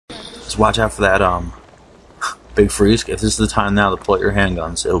Just watch out for that big freeze. If this is the time now to pull out your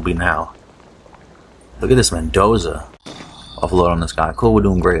handguns, it'll be now. Look at this Mendoza. Offload on this guy. Cool, we're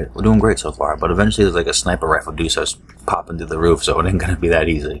doing great. We're doing great so far. But eventually there's like a sniper rifle dude starts popping through the roof, so it ain't gonna be that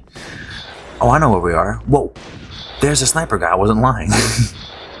easy. Oh, I know where we are. Whoa! There's a sniper guy. I wasn't lying. These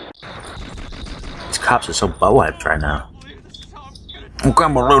cops are so butt-wiped right now. Oh,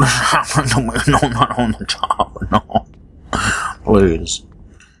 grandma, no, not on the top. No. Please.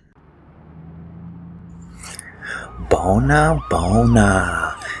 Bona,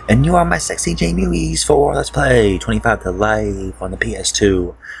 bona. And you are my sexy Jamie Lees for Let's Play 25 to Life on the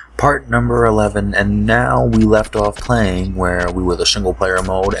PS2. Part number 11. And now we left off playing where we were the single player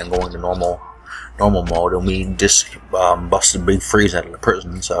mode and going to normal mode, and we just busted Big Freeze out of the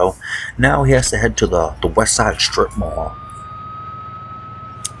prison. So now he has to head to the Westside strip mall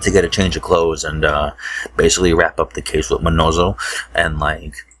to get a change of clothes and basically wrap up the case with Mendoza, and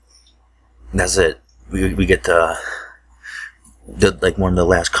like that's it. We get to like one of the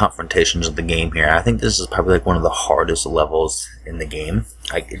last confrontations of the game here. I think this is probably like one of the hardest levels in the game.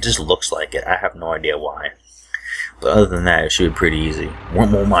 Like, it just looks like it. I have no idea why. But other than that, it should be pretty easy.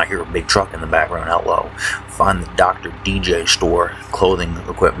 One moment I hear a big truck in the background. Hello. Find the Dr. DJ store, clothing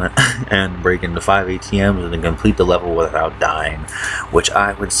equipment, and break into 5 ATMs and then complete the level without dying. Which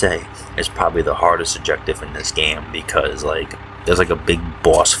I would say is probably the hardest objective in this game, because like there's like a big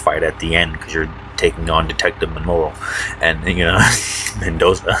boss fight at the end because you're taking on Detective Manolo and, you know,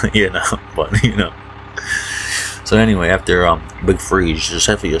 Mendoza, you know, but, you know. So anyway, after Big Freeze, you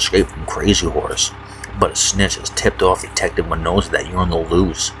successfully escape from Crazy Horse. But a snitch has tipped off Detective Mendoza that you're on the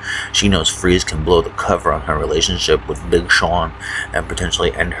loose. She knows Freeze can blow the cover on her relationship with Big Sean and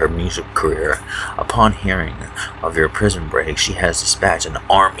potentially end her music career. Upon hearing of your prison break, she has dispatched an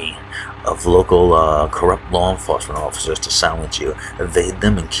army of local corrupt law enforcement officers to silence you, evade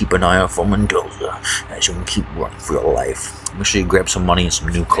them, and keep an eye out for Mendoza as you can keep running for your life. Make sure you grab some money and some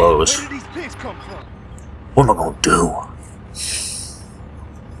new clothes. Where did these pigs come from? What am I gonna do?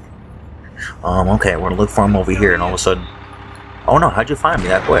 Okay, we're gonna look for him over here, and all of a sudden, oh no, how'd you find me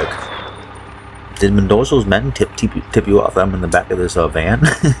that quick? Did Mendoza's men tip you off? I'm in the back of this van.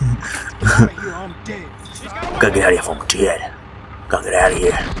 Gotta get out of here before I'm dead. Gotta get out of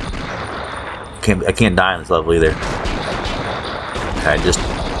here. I can't die on this level either. Okay,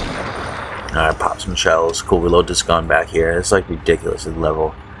 alright, pop some shells. Cool, we load this gun back here. It's like ridiculous, this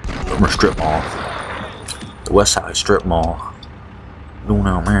level. From a strip mall. The Westside strip mall.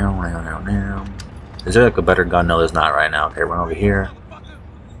 Is there like a better gun? No, there's not right now. Okay, run over here.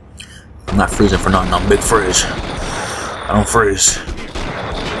 I'm not freezing for nothing. I'm Big Freeze. I don't freeze.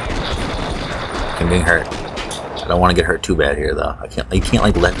 I'm getting hurt. I don't want to get hurt too bad here, though. You can't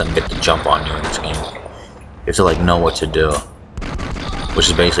like let them get the jump on you in this game. You have to like know what to do, which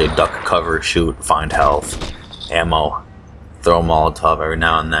is basically duck, cover, shoot, find health, ammo, throw a Molotov every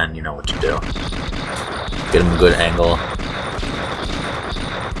now and then. You know what to do. Get them a good angle.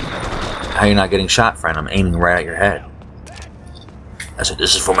 How you not getting shot, friend? I'm aiming right at your head. I said,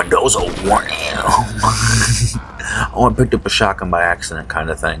 this is for Mendoza. Oh, I picked up a shotgun by accident, kind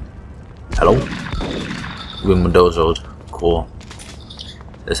of thing. Hello? With Mendoza's. Cool.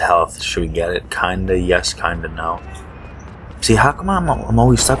 This health, should we get it? Kinda yes, kinda no. See, how come I'm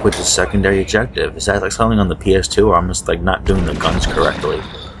always stuck with this secondary objective? Is that like something on the PS2, or I'm just like not doing the guns correctly?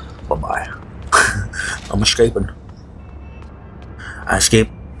 Bye-bye. I'm escaping. I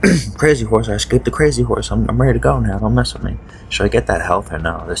escaped. Crazy Horse, I escaped the Crazy Horse. I'm ready to go now. Don't mess with me. Should I get that health or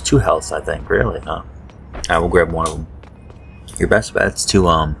no? There's 2 healths, I think. Really? Huh? I will grab one of them. Your best bet's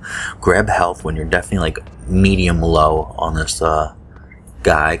to grab health when you're definitely like medium low on this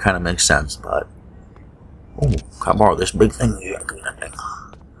guy. Kind of makes sense, but ooh, can I borrow this big thing? Yeah, give me that thing.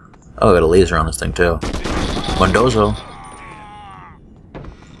 Oh, I got a laser on this thing too. Mendoza.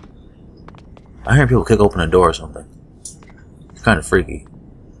 I hear people kick open a door or something. It's kind of freaky.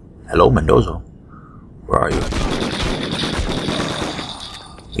 Hello, Mendoza. Where are you?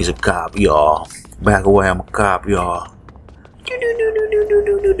 He's a cop, y'all. Back away, I'm a cop, y'all.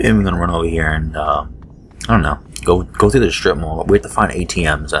 And we're gonna run over here and, I don't know, go through the strip mall. We have to find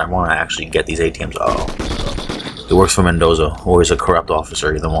ATMs, and I want to actually get these ATMs. Oh, it works for Mendoza. Always a corrupt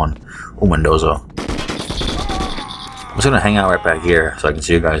officer, either one. Oh, Mendoza. I'm just gonna hang out right back here so I can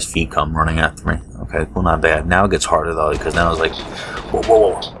see your guys' feet come running after me. Okay, cool, not bad. Now it gets harder though, because now it's like, whoa,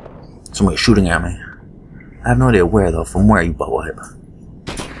 whoa, whoa. Somebody's shooting at me. I have no idea where though. From where, you butt wipe?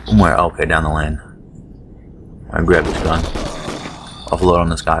 From where? Okay, down the lane. I grab this gun. Offload on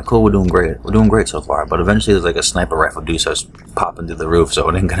this guy. Cool, we're doing great. We're doing great so far. But eventually there's like a sniper rifle dude starts popping through the roof, so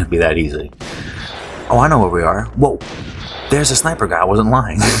it ain't gonna be that easy. Oh, I know where we are. Whoa! There's a sniper guy. I wasn't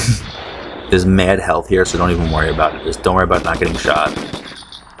lying. There's mad health here, so don't even worry about it. Just don't worry about not getting shot.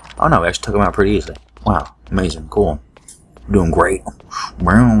 Oh no, we actually took him out pretty easily. Wow, amazing, cool. Doing great. Let's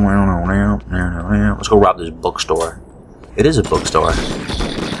go rob this bookstore. It is a bookstore.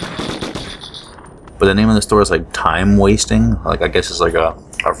 But the name of the store is like Time Wasting. Like, I guess it's like a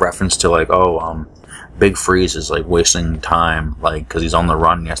reference to like, oh, Big Freeze is like wasting time, like, because he's on the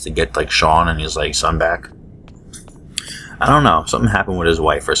run. He has to get like Sean and his like son back. I don't know. Something happened with his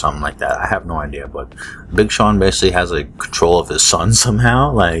wife or something like that. I have no idea. But Big Sean basically has like control of his son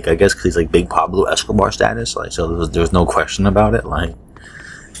somehow. Like, I guess because he's like Big Pablo Escobar status. Like, so there's no question about it. Like,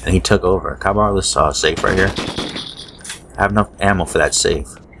 and he took over. Can I borrow this safe right here? I have enough ammo for that safe.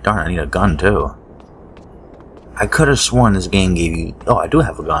 Darn, I need a gun too. I could have sworn this game gave you... Oh, I do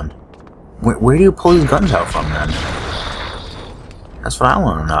have a gun. Where do you pull these guns out from, then? That's what I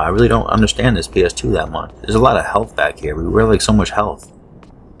want to know. I really don't understand this PS2 that much. There's a lot of health back here. We wear, like, so much health.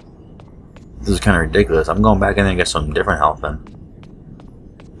 This is kind of ridiculous. I'm going back in there and get some different health, then.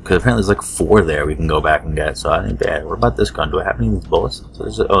 Because apparently there's, like, 4 there we can go back and get, so I ain't bad. What about this gun? Do I have any of these bullets? So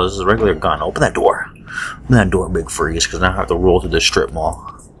this is a regular gun. Open that door. Open that door, Big Freeze, because now I have to roll to the strip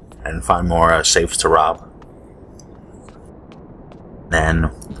mall and find more safes to rob.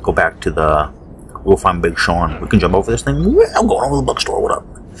 Then go back to the... We'll find Big Sean. We can jump over this thing. I'm going over the bookstore. What up?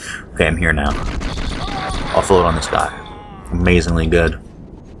 Okay, I'm here now. I'll throw it on this guy. Amazingly good.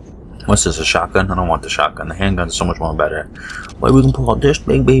 What's this, a shotgun? I don't want the shotgun. The handgun is so much more better. Wait, we can pull out this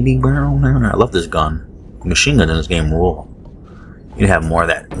big baby brown. I love this gun. The machine guns in this game rule. You have more of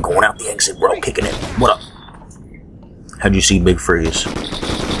that. I'm going out the exit, bro. Kicking it. What up? How'd you see Big Freeze?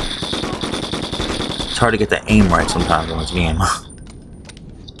 It's hard to get the aim right sometimes in this game.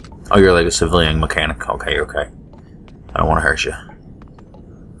 Oh, you're like a civilian mechanic. Okay, okay. I don't want to hurt you.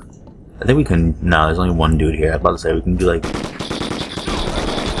 I think we can... No, there's only one dude here. I was about to say we can do like...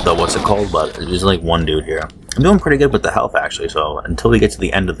 The what's it called? But there's like one dude here. I'm doing pretty good with the health, actually. So until we get to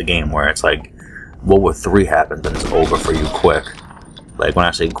the end of the game where it's like World War III happens and it's over for you quick. Like, when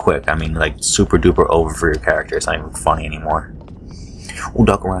I say quick, I mean like super duper over for your character. It's not even funny anymore. We'll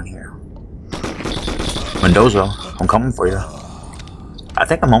duck around here. Mendoza, I'm coming for you. I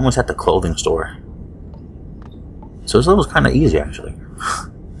think I'm almost at the clothing store. So this level's kind of easy, actually.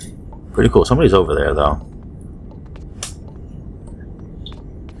 Pretty cool. Somebody's over there, though.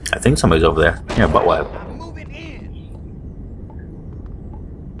 I think somebody's over there. Yeah, butt wipe.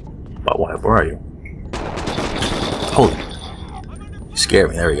 Butt wipe, where are you? Holy. You scared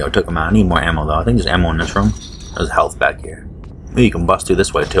me. There we go. Took him out. I need more ammo, though. I think there's ammo in this room. There's health back here. Maybe you can bust through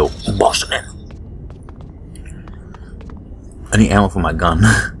this way, too. I'm busting in. I need ammo for my gun.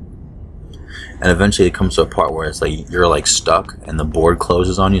 And eventually it comes to a part where it's like you're like stuck and the board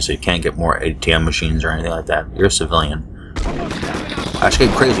closes on you, so you can't get more ATM machines or anything like that. You're a civilian. I just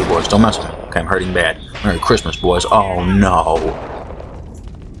get crazy, boys. Don't mess with me. Okay, I'm hurting bad. Merry Christmas, boys. Oh no.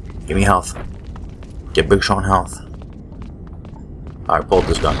 Give me health. Get Big Sean health. Alright, pull up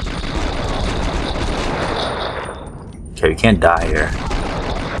this gun. Okay, we can't die here.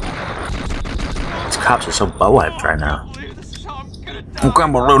 These cops are so butt-wiped right now. Okay,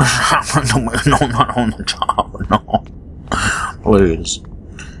 I'm gonna load the shotgun. No, not on the job. No. Please.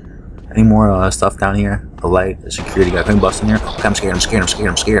 Any more stuff down here? The light, the security guy. Can we bust in here? Okay, I'm scared. I'm scared. I'm scared.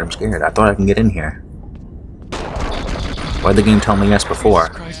 I'm scared. I'm scared. I thought I can get in here. Why'd the game tell me yes before?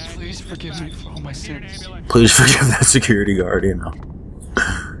 Christ, please forgive me for all my sins. Please forgive that security guard. You know.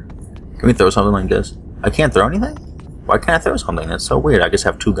 Can we throw something like this? I can't throw anything? Why can't I throw something? That's so weird. I just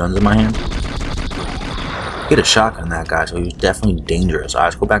have 2 guns in my hand. Get a shotgun that guy, so he's definitely dangerous. Alright,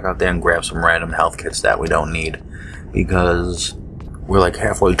 let's go back out there and grab some random health kits that we don't need. Because we're like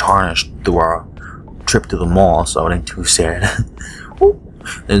halfway tarnished through our trip to the mall, so it ain't too sad.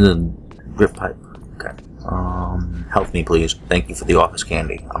 There's a drip pipe. Okay. Help me, please. Thank you for the office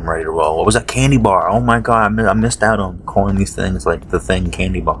candy. I'm ready to roll. What was that candy bar? Oh my god, I missed out on calling these things like the thing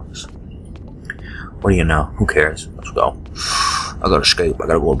candy bars. What do you know? Who cares? Let's go. I gotta escape. I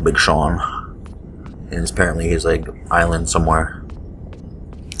gotta go with Big Sean. And apparently he's like island somewhere.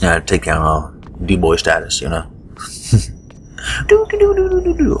 Yeah, take down D-boy status, you know.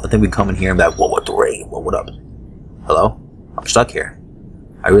 I think we come in here and be like, what the raid? What up? Hello? I'm stuck here.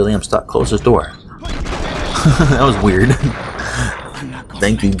 I really am stuck. Close this door. That was weird.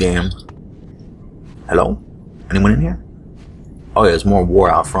 Thank you, game. Hello? Anyone in here? Oh yeah, there's more war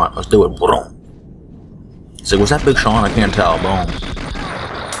out front. Let's do it. Boom. So was that Big Sean? I can't tell. Boom.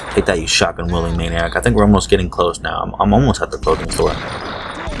 Take that, you shotgun willing maniac. I think we're almost getting close now. I'm almost at the clothing store.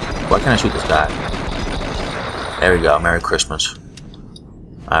 Why can't I shoot this guy? There we go. Merry Christmas.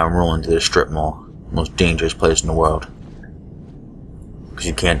 I'm rolling to the strip mall. Most dangerous place in the world. Because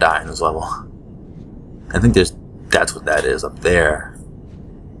you can't die in this level. I think that's what that is up there.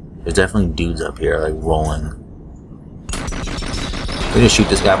 There's definitely dudes up here, like, rolling. We just shoot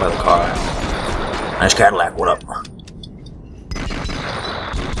this guy by the car. Nice Cadillac, what up?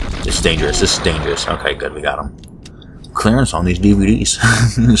 This is dangerous, this is dangerous. Okay, good, we got him. Clearance on these DVDs.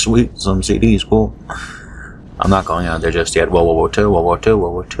 Sweet, some CDs, cool. I'm not going out there just yet. World War II, World War II,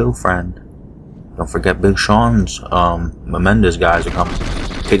 World War II, friend. Don't forget Big Sean's, Mendoza guys are coming.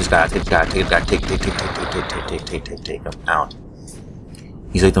 Take this guy, take this guy, take this guy, take him out.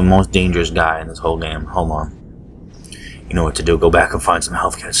 He's like the most dangerous guy in this whole game. Hold on. You know what to do, go back and find some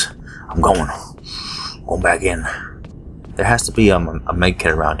health kits. I'm going back in. There has to be a med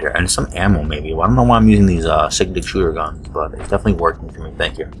kit around here, and some ammo maybe. Well, I don't know why I'm using these Sig shooter guns, but it's definitely working for me,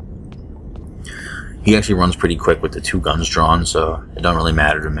 thank you. He actually runs pretty quick with the 2 guns drawn, so it don't really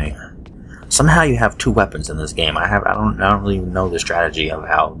matter to me. Somehow you have 2 weapons in this game. I don't really know the strategy of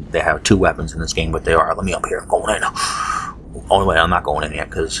how they have 2 weapons in this game, but they are. Let me up here. I'm going in. Oh wait, I'm not going in yet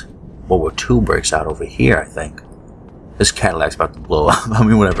because World War II breaks out over here. I think this Cadillac's about to blow up. I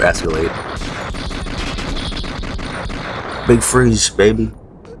mean, whatever. Escalate. Big freeze, baby.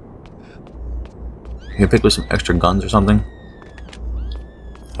 You can pick with some extra guns or something.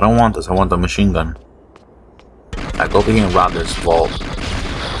 I don't want this. I want the machine gun. I go over here and rob this vault.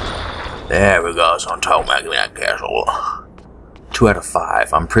 There we go. It's on top of Magnet Castle. 2 out of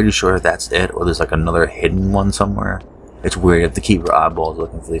 5. I'm pretty sure that's it, or there's like another hidden one somewhere. It's weird. You have to keep your eyeballs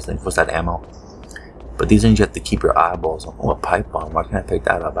looking for these things. What's that ammo? But these things you have to keep your eyeballs on. Oh, a pipe bomb. Why can't I pick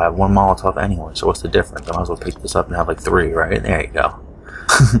that up? I have 1 Molotov anyway, so what's the difference? I might as well pick this up and have like 3, right? There you go.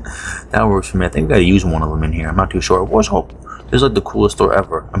 That works for me. I think we gotta use one of them in here. I'm not too sure. What's hope? This is like the coolest store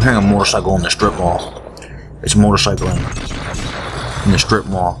ever. I'm hearing a motorcycle in the strip mall. It's motorcycling in the strip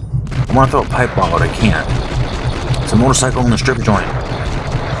mall. I want to throw a pipe bomb, but I can't. It's a motorcycle in the strip joint.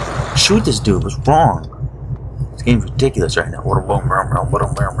 Shoot this dude. What's wrong? This game's ridiculous right now.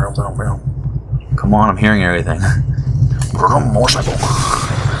 Come on, I'm hearing everything. Motorcycle.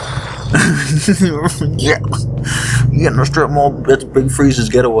 Yeah. You get in the strip mall. That's Big Freeze's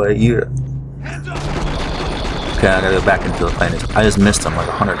getaway. Yeah. Okay, I gotta go back into the plane. I just missed him like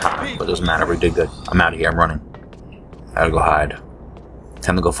 100 times, but it doesn't matter. We did good. I'm out of here. I'm running. I gotta go hide.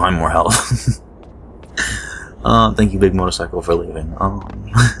 Time to go find more health. Thank you, Big Motorcycle, for leaving. I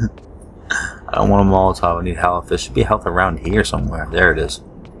don't want a Molotov. I need health. There should be health around here somewhere. There it is.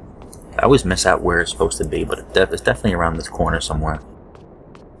 I always miss out where it's supposed to be, but it's definitely around this corner somewhere.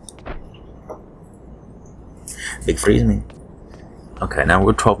 Big freeze me. Okay, now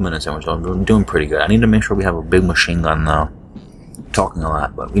we're 12 minutes in, so I'm doing pretty good. I need to make sure we have a big machine gun, though. I'm talking a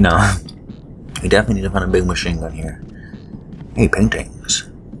lot, but we know. We definitely need to find a big machine gun here. Hey, paintings.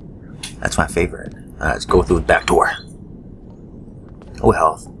 That's my favorite. Let's go through the back door. Oh,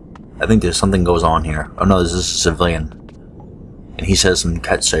 health. I think there's something goes on here. Oh, no, this is a civilian. And he says some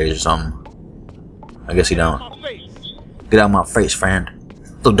catchphrase or something. I guess he don't. Get out of my face, friend.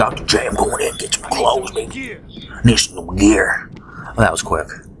 Look, Dr. J, I'm going in. Get some clothes, baby. Need some new gear. Oh, that was quick.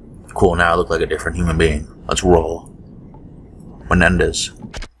 Cool, now I look like a different human being. Let's roll. Menendez.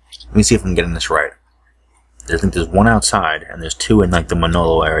 Let me see if I'm getting this right. I think there's 1 outside, and there's 2 in like the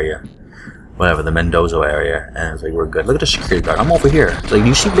Manolo area. Whatever, the Mendoza area. And it's like, we're good. Look at the security guard. I'm over here. It's like, do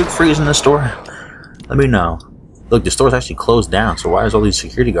you see Big Freeze in the store? Let me know. Look, the store's actually closed down, so why is all these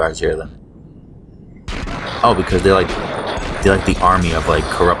security guards here then? Oh, because they're like the army of like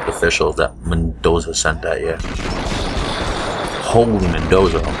corrupt officials that Mendoza sent at you. Holy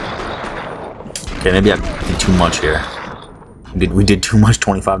Mendoza. Okay, maybe I did too much here. We did too much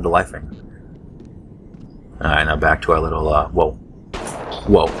 25 to lifing. Alright, now back to our little, whoa.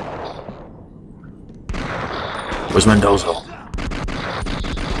 Whoa. Where's Mendoza?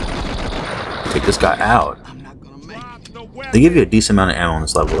 Take this guy out. They give you a decent amount of ammo on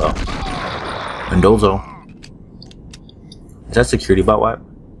this level, though. Mendoza. Is that security bot wipe?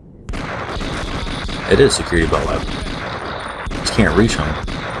 It is security bot wipe. Just can't reach him.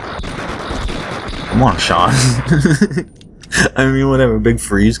 Come on, Sean. I mean, whatever. Big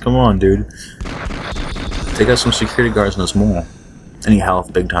freeze. Come on, dude. Take out some security guards in this mall. Any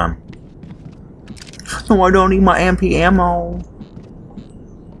health, big time. No, I don't need my MP ammo.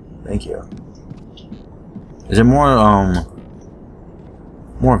 Thank you. Is there more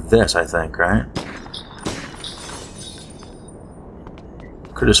of this, I think, right?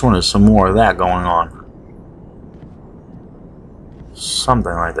 Could have sworn there's some more of that going on.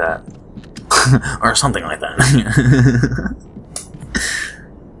 Something like that. Or something like that.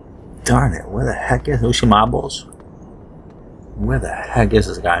 Darn it, where the heck is Ushimabos? Where the heck is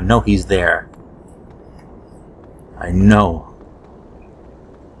this guy? I know he's there. I know.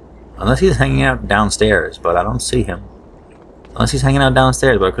 Unless he's hanging out downstairs, but I don't see him. Unless he's hanging out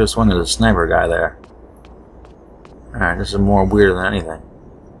downstairs, but I could have sworn there's a sniper guy there. Alright, this is more weird than anything.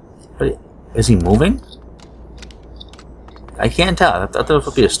 But is he moving? I can't tell. I thought there was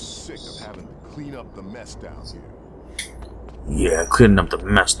supposed to be a... Sick of having to clean up the mess down here. Yeah, cleaning up the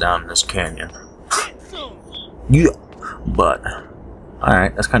mess down in this canyon. Yeah, but...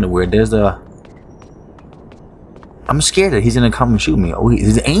 Alright, that's kind of weird. There's the... I'm scared that he's gonna come and shoot me. Oh,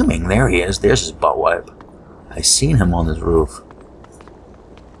 he's aiming. There he is. There's his butt wipe. I seen him on this roof.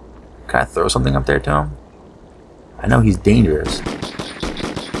 Can I throw something up there to him? I know he's dangerous.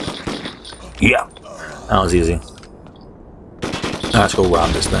 Yeah, that was easy. Now let's go rob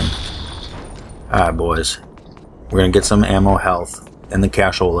this thing. Alright, boys. We're gonna get some ammo health in the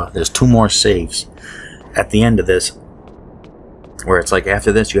cashola. There's 2 more saves at the end of this, where it's like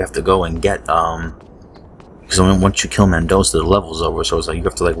after this you have to go and get because once you kill Mendoza, the level's over. So it's like you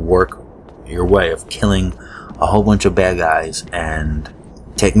have to like work your way of killing a whole bunch of bad guys and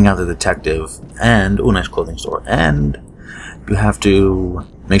taking out the detective and nice clothing store, and you have to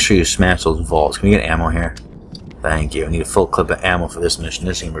make sure you smash those vaults. Can we get ammo here? Thank you. I need a full clip of ammo for this mission.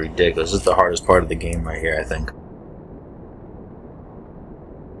 This seems ridiculous. This is the hardest part of the game right here, I think.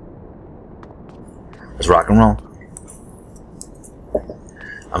 Let's rock and roll.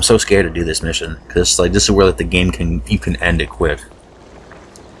 I'm so scared to do this mission because like this is where like the game you can end it quick.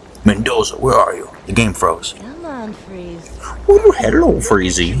 Mendoza, where are you? The game froze. Come on, Freeze. Oh, hello,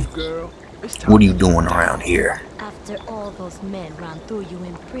 Freezy. What are you doing around here? After all those men ran through you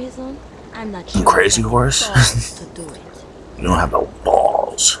in prison, I'm not sure. Crazy horse? To do it. You don't have no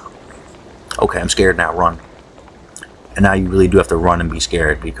balls. Okay, I'm scared now. Run. And now you really do have to run and be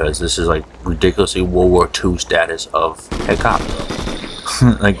scared because this is like ridiculously World War II status of hey cop.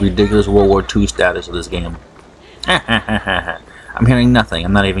 Like ridiculous World War II status of this game. I'm hearing nothing.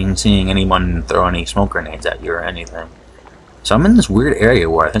 I'm not even seeing anyone throw any smoke grenades at you or anything. So I'm in this weird area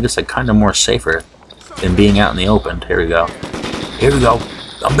where I think it's like kind of more safer than being out in the open. Here we go. Here we go.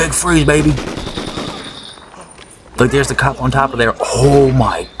 I'm Big Freeze, baby. Look, there's the cop on top of there. Oh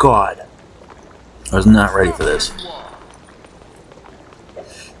my god. I was not ready for this.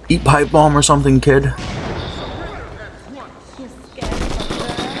 Eat pipe bomb or something, kid.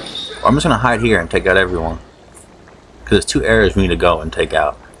 I'm just gonna hide here and take out everyone. Because there's 2 areas we need to go and take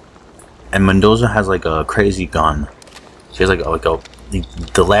out. And Mendoza has like a crazy gun. She has like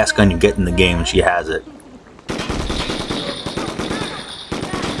the last gun you get in the game, and she has it.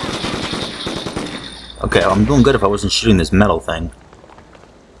 Okay, well, I'm doing good if I wasn't shooting this metal thing.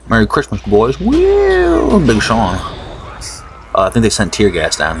 Merry Christmas, boys. Woo! Big Sean. I think they sent tear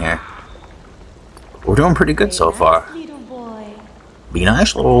gas down here. We're doing pretty good so far. Be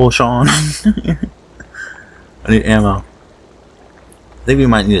nice, little Sean. I need ammo. I think we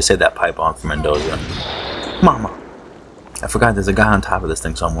might need to save that pipe on for Mendoza. Mama! I forgot there's a guy on top of this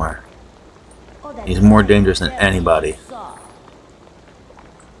thing somewhere. He's more dangerous than anybody.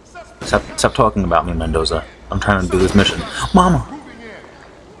 Stop talking about me, Mendoza. I'm trying to do this mission. Mama!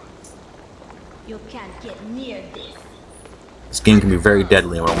 You can't get near this. This game can be very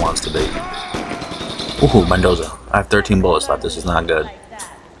deadly when it wants to be. Ooh, Mendoza. I have 13 bullets left. This is not good.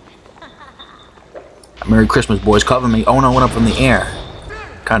 Merry Christmas, boys. Cover me. Oh no, went up from the air.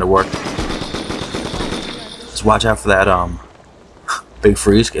 Kind of worked. Just watch out for that, Big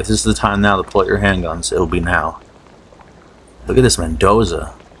Freeze. If this is the time now to pull out your handguns, it'll be now. Look at this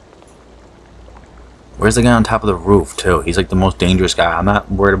Mendoza. Where's the guy on top of the roof, too? He's like the most dangerous guy. I'm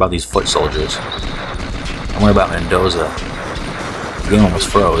not worried about these foot soldiers. I'm worried about Mendoza. The game almost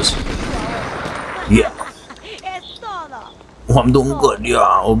froze. Yeah. Oh, I'm doing good.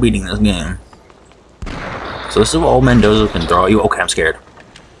 Yeah, we're beating this game. So this is what old Mendoza can throw at you. Okay, I'm scared.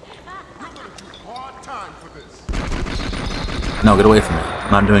 No, get away from me.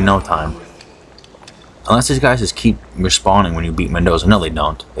 I'm not doing no time. Unless these guys just keep respawning when you beat Mendoza. No, they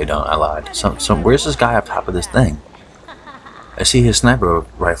don't. They don't. I lied. So where's this guy up top of this thing? I see his sniper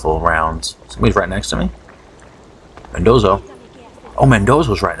rifle rounds. Somebody's right next to me. Mendoza. Oh,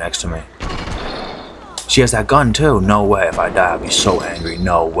 Mendoza's right next to me. She has that gun too. No way. If I die, I'll be so angry.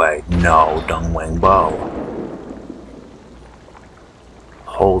 No way. No, Dung Wang Bo.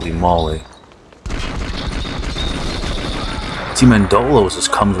 Holy moly. See, Mendoza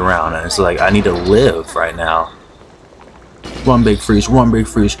just comes around and it's like, I need to live right now. Run, Big Freeze. Run, Big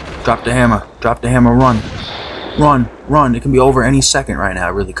Freeze. Drop the hammer. Drop the hammer. Run. Run. Run. It can be over any second right now.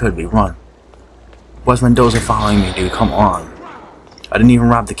 It really could be. Run. Why's Mendoza following me, dude? Come on. I didn't even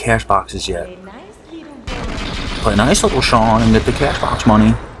rob the cash boxes yet. Play nice, little Sean, and get the cash box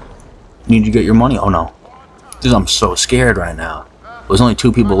money. Need to get your money? Oh no. Dude, I'm so scared right now. There's only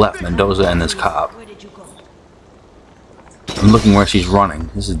 2 people left, Mendoza and this cop. I'm looking where she's running.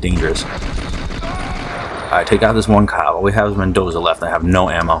 This is dangerous. Alright, take out this one cop. All we have is Mendoza left. I have no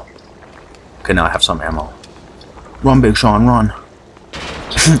ammo. Okay, now I have some ammo. Run, Big Sean, run.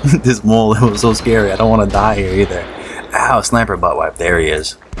 This mole was so scary. I don't want to die here either. Ow, sniper butt wipe. There he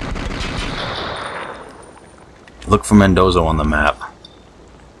is. Look for Mendoza on the map.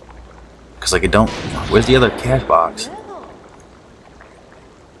 Because, like, I don't... Where's the other cash box?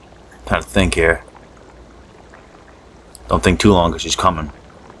 Trying to think here. Don't think too long because she's coming.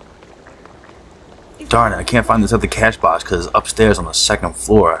 Darn it, I can't find this other cash box because it's upstairs on the 2nd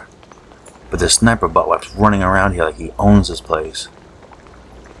floor. But this sniper butt wipe's running around here like he owns this place.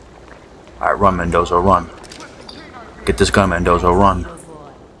 Alright, run, Mendoza, run. Get this gun, Mendoza, run.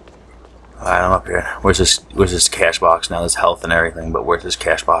 Alright, I'm up here. Where's this cash box now? There's health and everything, but where's this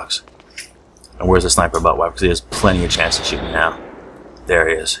cash box? And where's the sniper butt wipe? Because he has plenty of chance to shoot me now. There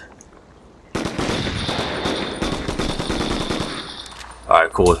he is.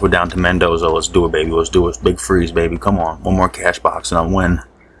 Alright, cool. We're down to Mendoza. Let's do it, baby. Let's do it. Big freeze, baby. Come on. One more cash box and I'll win.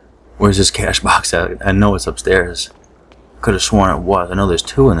 Where's this cash box at? I know it's upstairs. Could have sworn it was. I know there's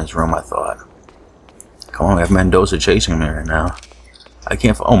 2 in this room, I thought. Come on, we have Mendoza chasing me right now. I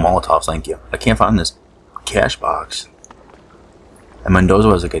can't find... Oh, Molotovs, thank you. I can't find this cash box. And Mendoza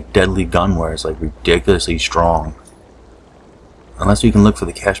has like a deadly gun where it's like ridiculously strong. Unless we can look for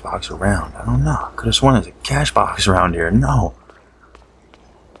the cash box around. I don't know. Could have sworn there's a cash box around here. No.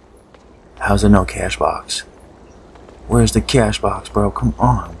 How's there no cash box? Where's the cash box, bro? Come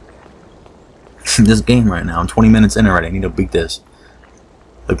on. This game right now, I'm 20 minutes in already. I need to beat this.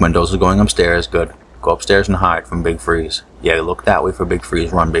 Look, Mendoza's going upstairs. Good. Go upstairs and hide from Big Freeze. Yeah, look that way for Big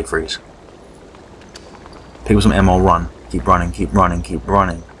Freeze. Run, Big Freeze. Pick up some ammo. Run. Keep running, keep running, keep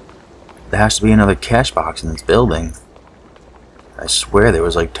running. There has to be another cash box in this building. I swear there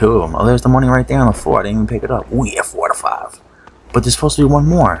was like 2 of them. Oh, there's the money right there on the floor. I didn't even pick it up. Oh, yeah, 4 out of 5. But there's supposed to be 1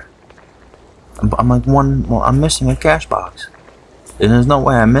 more. I'm like well, I'm missing a cash box. And there's no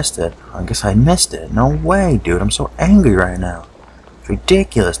way I missed it. I guess I missed it. No way, dude. I'm so angry right now. It's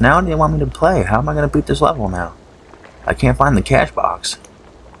ridiculous. Now they want me to play. How am I going to beat this level now? I can't find the cash box.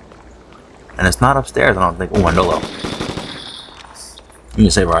 And it's not upstairs, I don't think. Oh, Mandolo. We need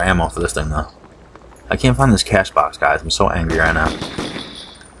to save our ammo for this thing, though. I can't find this cash box, guys. I'm so angry right now.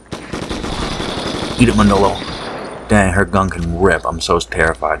 Eat it, Mandolo. Dang, her gun can rip. I'm so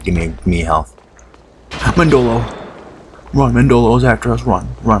terrified. Give me health. Mandolo. Run, Mendolo's after us. Run.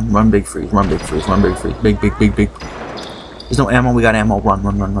 Run, Big Freeze. Run, Big Freeze. Run, Big Freeze. Big. There's no ammo. We got ammo.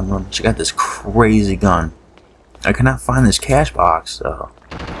 Run. She got this crazy gun. I cannot find this cash box.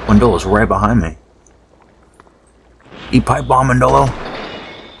 Mendolo's right behind me. Eat pipe bomb, Mendolo.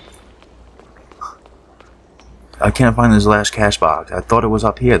 I can't find this last cash box. I thought it was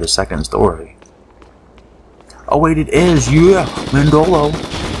up here, the 2nd story. Oh wait, it is. Yeah, Mandolo.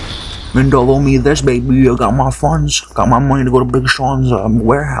 Mandolo, me this, baby. I got my funds. Got my money to go to Big Sean's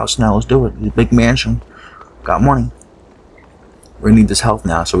warehouse now. Let's do it. His big mansion. Got money. We're gonna need this health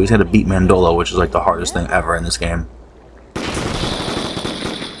now, so we just had to beat Mandolo, which is like the hardest thing ever in this game.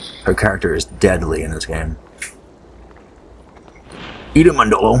 Her character is deadly in this game. Eat it,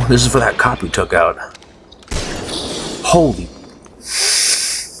 Mandolo. This is for that cop you took out. Holy...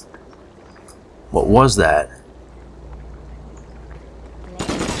 What was that?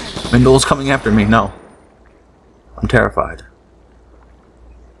 Mandolo's coming after me. No. I'm terrified.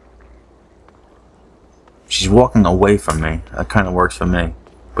 She's walking away from me. That kind of works for me.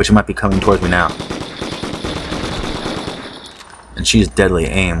 But she might be coming towards me now. And she's deadly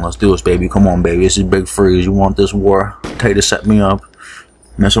aim. Let's do this, baby. Come on, baby. This is Big Freeze. You want this war? Tell you to set me up.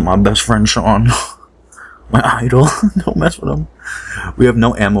 Mess with my best friend, Sean. My idol. Don't mess with him. We have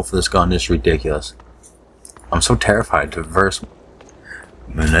no ammo for this gun. It's ridiculous. I'm so terrified to verse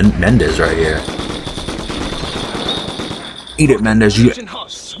Mendez right here. Eat it, Mendez. Yeah.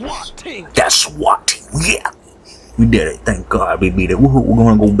 That SWAT team. Yeah. We did it. Thank God we beat it. Woohoo, we're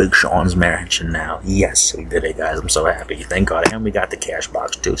going to go Big Sean's mansion now. Yes, we did it, guys. I'm so happy. Thank God. And we got the cash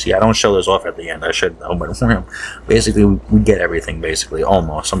box, too. See, I don't show this off at the end. I should, though. But basically, we get everything, basically.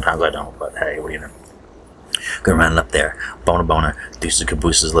 Almost. Sometimes I don't. But hey, what do you know? Go around up there. Boner. Deuces and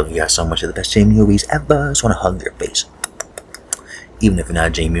cabooses. Love you guys so much. You're the best Jamie movies ever. Just want to hug your face. Even if you're not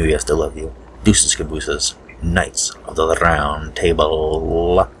a Jamie movie, I still love you. Deuces and cabooses. Knights of the Round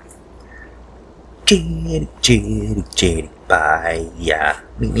Table. Jitty, bye, yeah,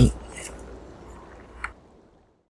 meet me.